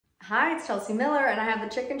Hi, it's Chelsea Miller and I have the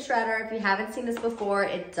chicken shredder. If you haven't seen this before,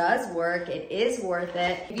 it does work. It is worth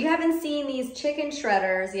it. If you haven't seen these chicken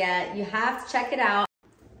shredders yet, you have to check it out.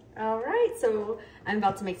 All right, so I'm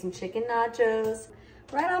about to make some chicken nachos.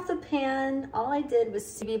 Right off the pan, all I did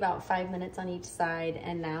was maybe about 5 minutes on each side,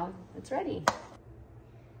 and now it's ready.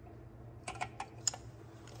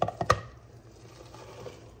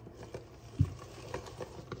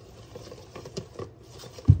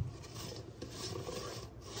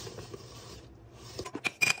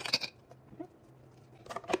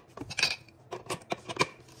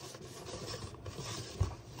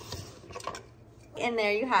 And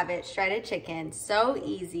there you have it, shredded chicken. So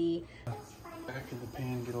easy. Back in the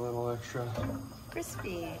pan, get a little extra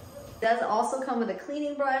crispy. It does also come with a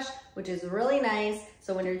cleaning brush, which is really nice.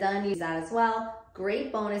 So when you're done, use that as well.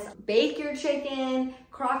 Great bonus. Bake your chicken,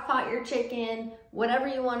 crock pot your chicken, whatever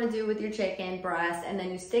you want to do with your chicken breast, and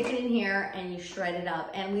then you stick it in here and you shred it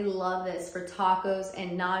up. And we love this for tacos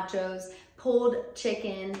and nachos, pulled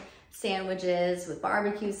chicken sandwiches with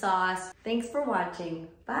barbecue sauce. Thanks for watching.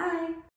 Bye.